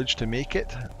knowledge to make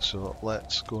it, so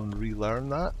let's go and relearn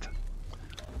that.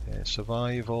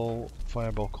 Survival,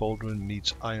 Fireball Cauldron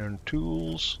needs iron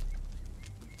tools.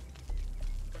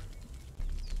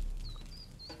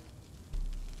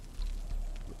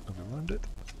 Have we learned it?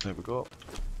 There we go.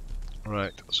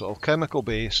 Right, so alchemical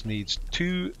base needs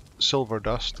 2 silver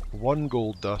dust, 1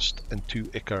 gold dust, and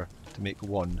 2 ichor to make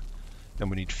 1. And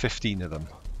we need 15 of them.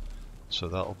 So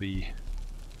that'll be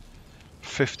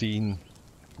 15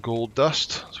 gold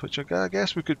dust, which I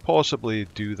guess we could possibly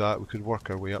do that. We could work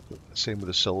our way up. Same with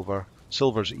the silver.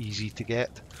 Silver's easy to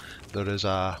get. There is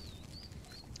a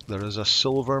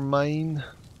silver mine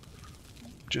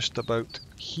just about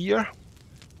here,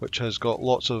 which has got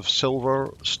lots of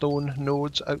silver stone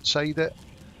nodes outside it,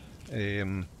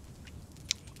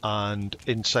 and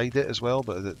inside it as well,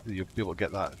 but you'll be able to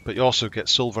get that. But you also get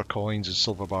silver coins and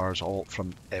silver bars all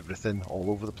from everything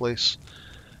all over the place.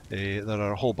 There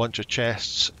are a whole bunch of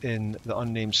chests in the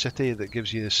unnamed city that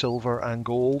gives you the silver and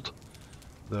gold.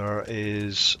 There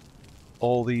is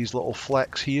all these little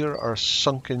flecks here are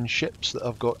sunken ships that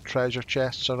have got treasure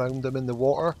chests around them in the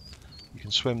water. You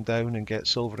can swim down and get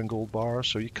silver and gold bars,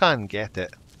 so you can get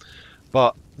it.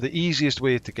 But the easiest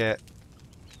way to get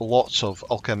lots of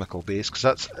alchemical base, because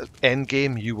that's end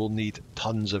game, you will need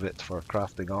tons of it for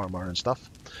crafting armor and stuff,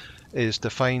 is to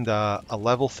find a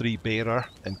level 3 bearer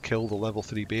and kill the level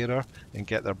 3 bearer and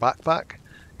get their backpack,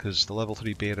 because the level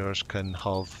 3 bearers can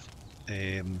have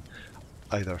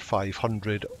either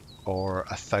 500 or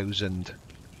 1,000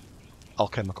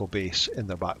 alchemical base in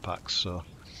their backpacks. So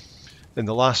in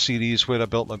the last series where I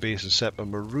built my base in Septa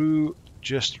Maru,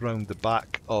 just round the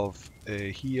back of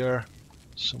here,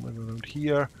 somewhere around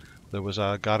here, there was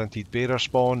a guaranteed bearer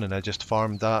spawn, and I just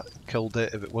farmed that, killed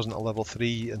it if it wasn't a level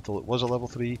 3 until it was a level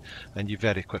 3, and you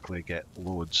very quickly get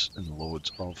loads and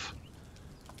loads of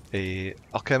a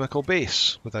alchemical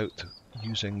base without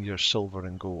using your silver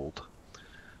and gold.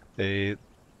 There's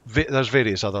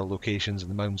various other locations in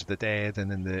the Mounds of the Dead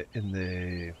and in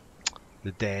the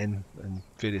Den and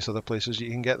various other places you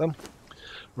can get them.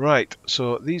 Right,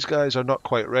 so these guys are not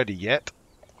quite ready yet.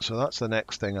 So that's the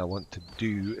next thing I want to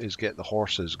do, is get the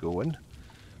horses going.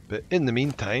 But in the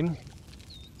meantime,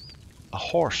 a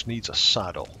horse needs a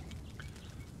saddle.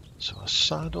 So a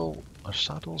saddle, are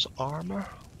saddles armor?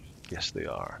 Yes they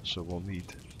are, so we'll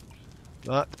need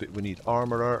that, but we need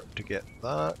armorer to get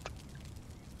that.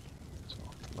 So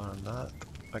I'll learn that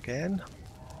again.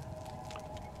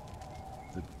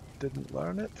 Didn't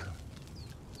learn it.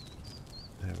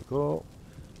 There we go.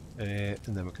 And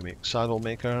then we can make saddle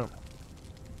maker.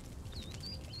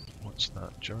 What's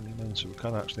that? Journeyman. So we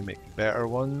can actually make better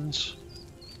ones.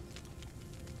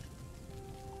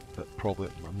 But probably,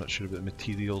 I'm not sure about the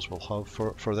materials we'll have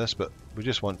for this, but we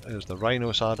just want is the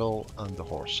rhino saddle and the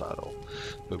horse saddle.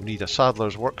 But we need a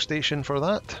saddler's workstation for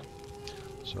that.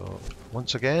 So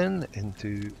once again,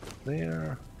 into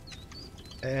there.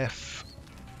 F,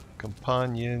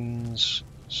 companions,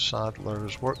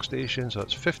 saddler's workstation. So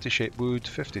that's 50 shaped wood,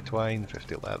 50 twine,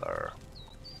 50 leather.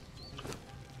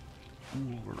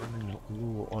 Ooh, we're running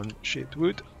low on shaped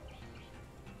wood.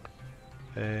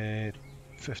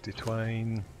 50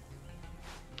 twine,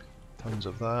 tons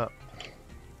of that,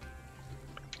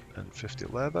 and 50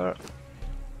 leather.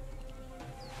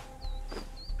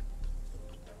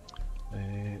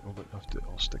 Oh, but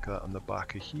I'll stick that on the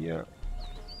back of here.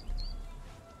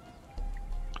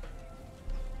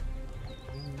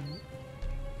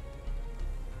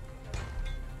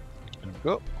 There we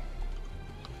go.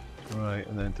 Right,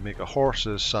 and then to make a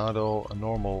horse's saddle, a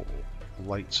normal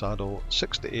light saddle,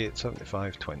 68,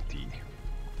 75, 20.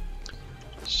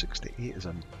 68 is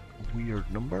a weird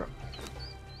number.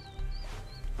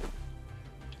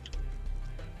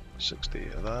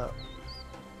 68 of that.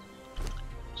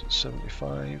 So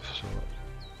 75, so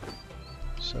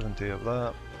 70 of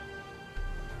that.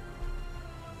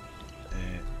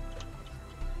 I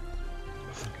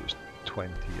think it was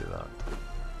 20 of that.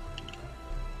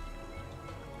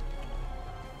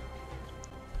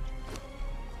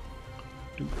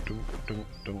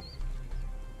 Don't.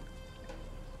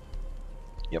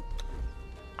 Yep.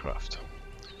 Craft.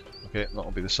 Okay, that'll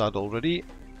be the saddle ready.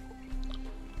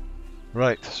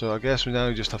 Right, so I guess we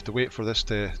now just have to wait for this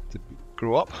to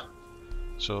grow up.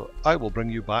 So I will bring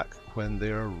you back when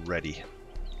they're ready.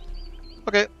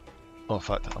 Okay. Well, in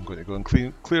fact, I'm going to go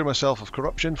and clear myself of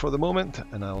corruption for the moment,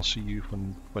 and I'll see you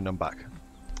when I'm back.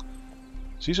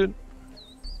 See you soon.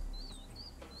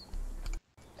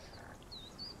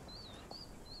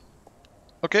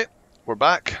 Okay, we're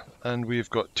back, and we've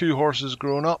got 2 horses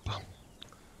grown up.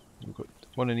 We've got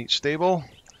 1 in each stable.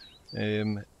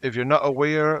 If you're not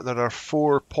aware, there are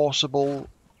 4 possible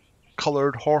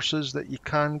coloured horses that you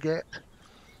can get.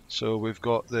 So we've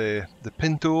got the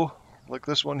Pinto, like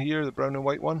this one here, the brown and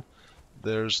white one.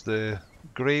 There's the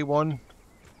grey one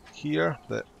here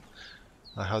that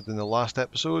I had in the last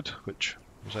episode, which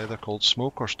was either called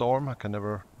Smoke or Storm. I can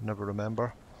never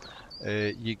remember.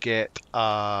 You get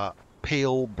a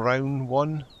pale brown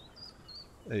one.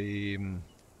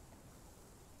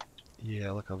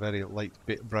 Yeah, like a very light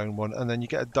bit brown one, and then you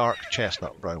get a dark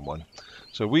chestnut brown one.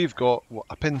 So we've got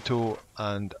a Pinto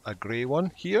and a grey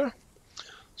one here.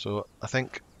 So I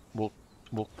think we'll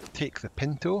take the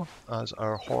Pinto as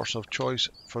our horse of choice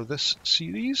for this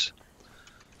series.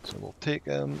 So we'll take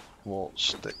him. We'll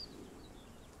stick.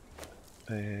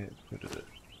 Where did it?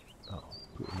 Oh,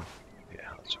 put him. Yeah,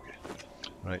 that's okay.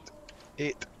 Right,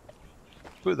 8.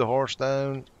 Put the horse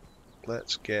down.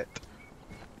 Let's get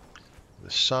the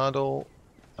saddle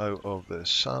out of the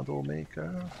saddle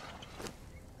maker,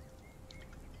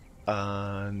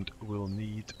 and we'll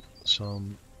need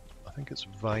some, I think it's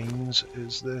vines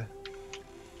is the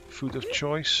food of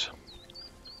choice.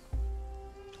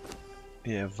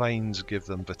 Yeah, vines give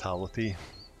them vitality.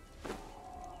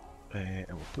 And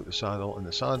we'll put the saddle in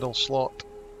the saddle slot,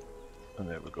 and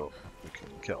there we go. We can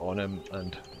get on him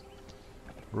and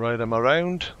ride him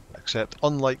around, except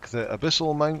unlike the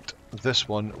Abyssal mount, this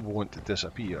one won't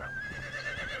disappear.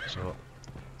 So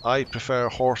I prefer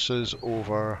horses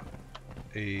over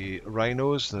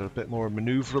rhinos. They're a bit more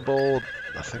maneuverable,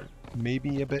 I think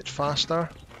maybe a bit faster,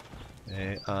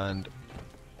 and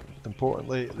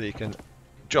importantly they can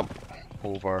jump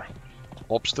over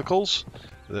obstacles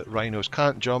that rhinos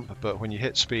can't jump. But when you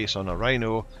hit space on a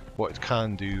rhino, what it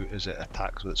can do is it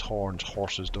attacks with its horns.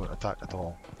 Horses don't attack at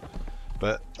all.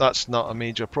 But that's not a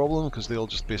major problem because they'll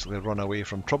just basically run away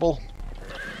from trouble.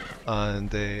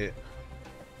 And I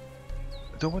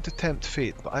don't want to tempt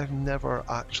fate, but I've never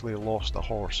actually lost a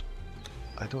horse.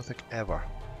 I don't think ever.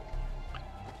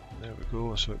 There we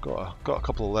go. So it got a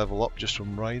couple of level up just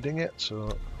from riding it.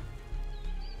 So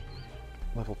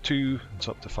level 2, it's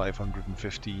up to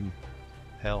 515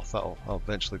 health. I'll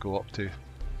eventually go up to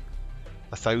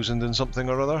 1,000 and something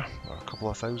or other, or a couple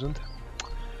of thousand.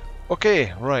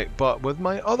 Okay, right, but with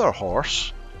my other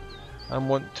horse, I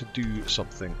want to do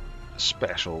something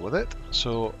special with it.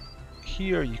 So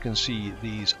here you can see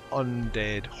these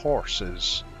undead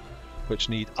horses, which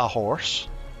need a horse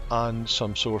and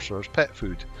some sorcerer's pet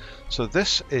food. So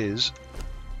this is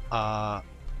a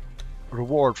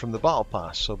reward from the battle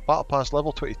pass. So battle pass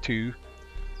level 22,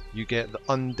 you get the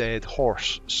undead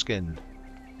horse skin,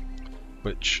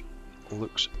 which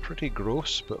looks pretty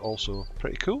gross but also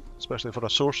pretty cool, especially for a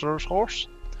sorcerer's horse.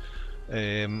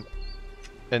 And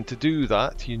to do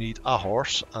that you need a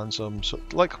horse and some,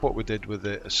 like what we did with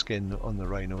the skin on the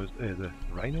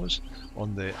rhinos,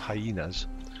 on the hyenas.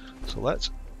 So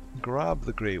let's grab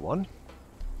the grey one.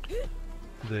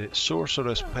 The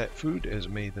sorcerer's pet food is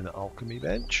made in an alchemy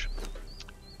bench.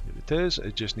 Here it is.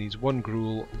 It just needs 1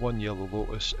 gruel, 1 yellow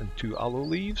lotus and 2 aloe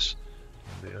leaves.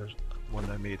 And there's one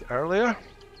I made earlier.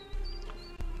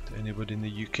 To anybody in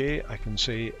the UK, I can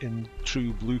say in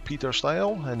true Blue Peter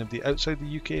style. Anybody outside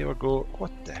the UK will go,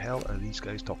 what the hell are these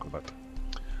guys talking about?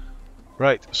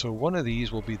 Right, so one of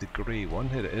these will be the grey one.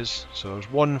 Here it is. So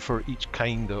there's 1 for each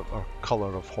kind of or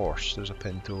colour of horse. There's a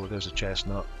Pinto, there's a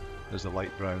chestnut, there's the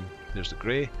light brown, there's the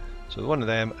grey. So one of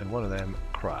them and one of them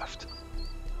craft.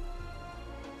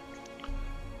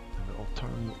 And it'll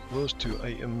turn those two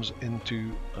items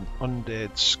into an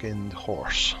undead skinned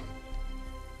horse.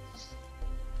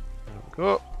 There we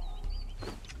go.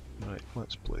 Right,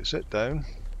 let's place it down.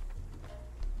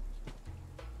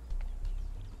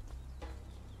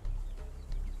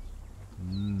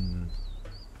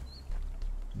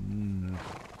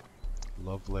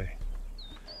 Lovely.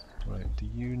 Right, do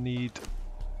you need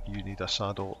a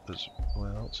saddle as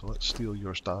well, so let's steal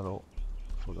your saddle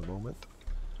for the moment.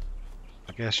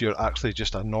 I guess you're actually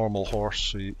just a normal horse,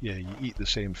 so yeah, you eat the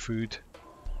same food.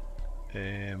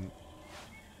 So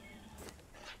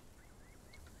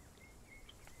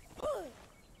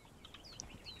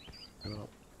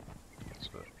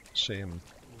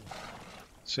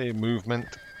same movement.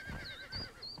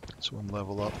 Let's one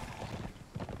level up.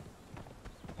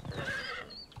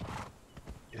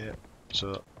 Yeah,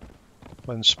 so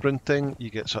when sprinting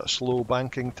you get sort of slow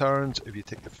banking turns. If you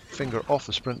take your finger off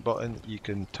the sprint button you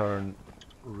can turn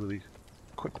really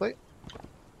quickly.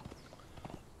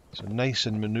 So nice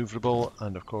and maneuverable,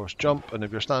 and of course jump, and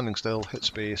if you're standing still hit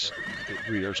space, it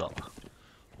rears up.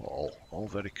 All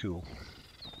very cool.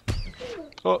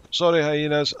 Oh, sorry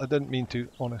hyenas, I didn't mean to,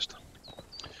 honest.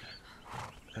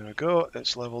 There we go,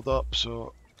 it's leveled up,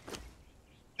 so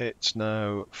it's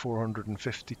now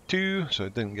 452, so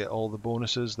it didn't get all the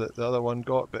bonuses that the other one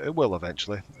got, but it will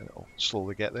eventually, and it'll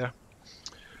slowly get there.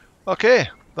 Okay,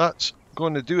 that's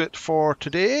going to do it for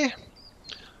today.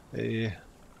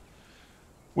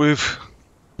 We've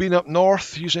been up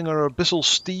north using our Abyssal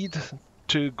steed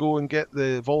to go and get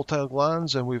the Volatile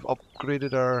Glands, and we've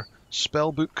upgraded our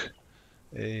spell book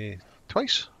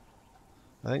twice,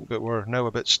 I think, but we're now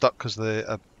a bit stuck because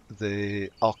the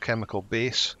alchemical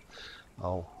base.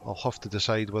 I'll have to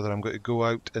decide whether I'm going to go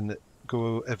out and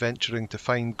go adventuring to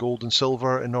find gold and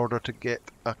silver in order to get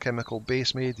a chemical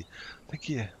base made. I think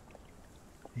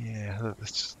yeah,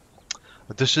 it's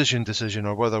a decision,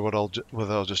 or whether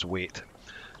I'll just wait.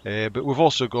 But we've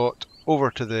also got over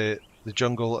to the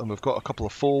jungle, and we've got a couple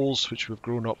of foals which we've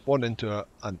grown up. One into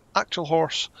an actual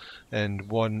horse, and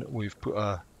one we've put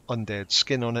a undead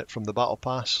skin on it from the battle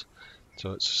pass.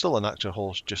 So it's still an actual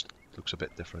horse, just looks a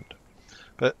bit different.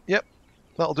 But yep,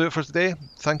 that'll do it for today.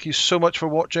 Thank you so much for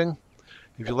watching.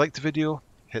 If you liked the video,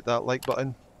 hit that like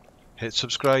button, hit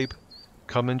subscribe,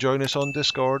 come and join us on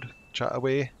Discord, chat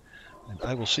away, and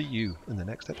I will see you in the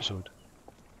next episode.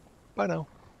 Bye now.